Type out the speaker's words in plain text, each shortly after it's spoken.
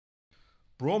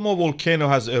Bromo volcano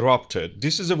has erupted.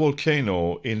 This is a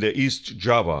volcano in the East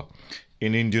Java,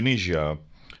 in Indonesia,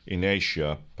 in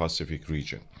Asia Pacific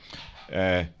region.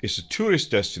 It's a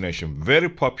tourist destination, very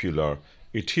popular.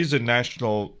 It is a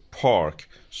national park,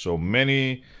 so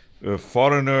many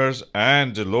foreigners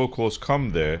and the locals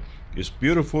come there. It's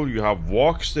beautiful. You have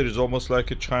walks. There is almost like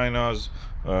a China's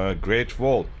Great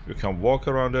Wall. You can walk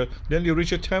around it. Then you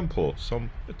reach a temple,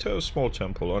 a small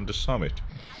temple on the summit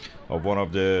of one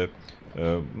of the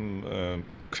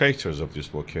craters of this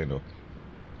volcano.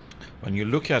 When you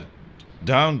look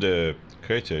down the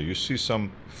crater, you see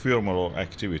some thermal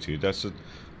activity. That's a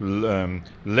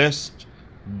less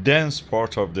dense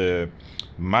part of the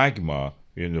magma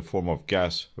in the form of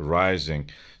gas rising.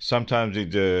 Sometimes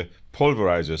it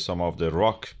pulverizes some of the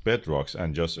bedrocks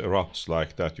and just erupts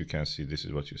like that. You can see, this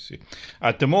is what you see.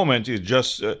 At the moment, it's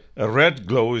just a red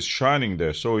glow is shining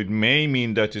there, so it may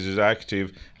mean that it is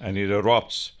active and it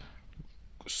erupts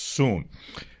soon.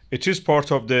 It is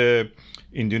part of the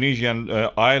Indonesian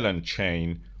island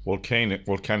chain,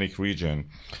 volcanic region.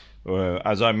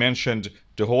 As I mentioned,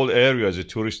 the whole area is a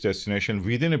tourist destination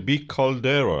within a big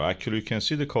caldera. Actually, you can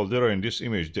see the caldera in this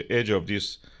image. The edge of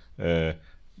this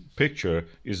picture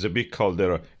is a big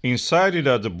caldera. Inside it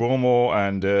are the Bromo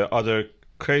and other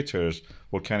craters,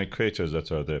 volcanic craters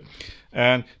that are there.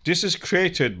 And this is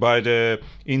created by the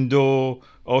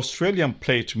Indo-Australian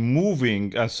plate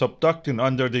moving and subducting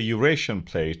under the Eurasian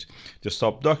plate. The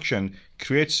subduction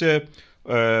creates a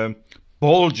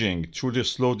bulging through the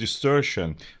slow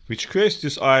distortion, which creates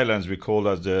these islands we call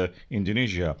as the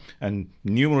Indonesia, and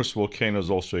numerous volcanoes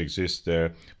also exist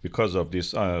there because of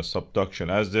this subduction.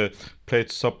 As the plate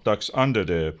subducts under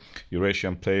the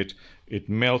Eurasian plate, it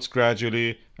melts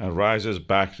gradually and rises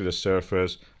back to the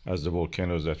surface as the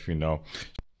volcanoes that we know.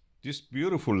 This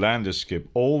beautiful landscape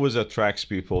always attracts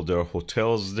people. There are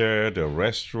hotels there, there are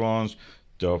restaurants,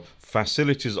 there are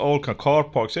facilities, all car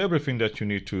parks, everything that you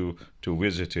need to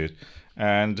visit it.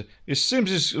 And it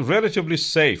seems it's relatively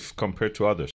safe compared to others.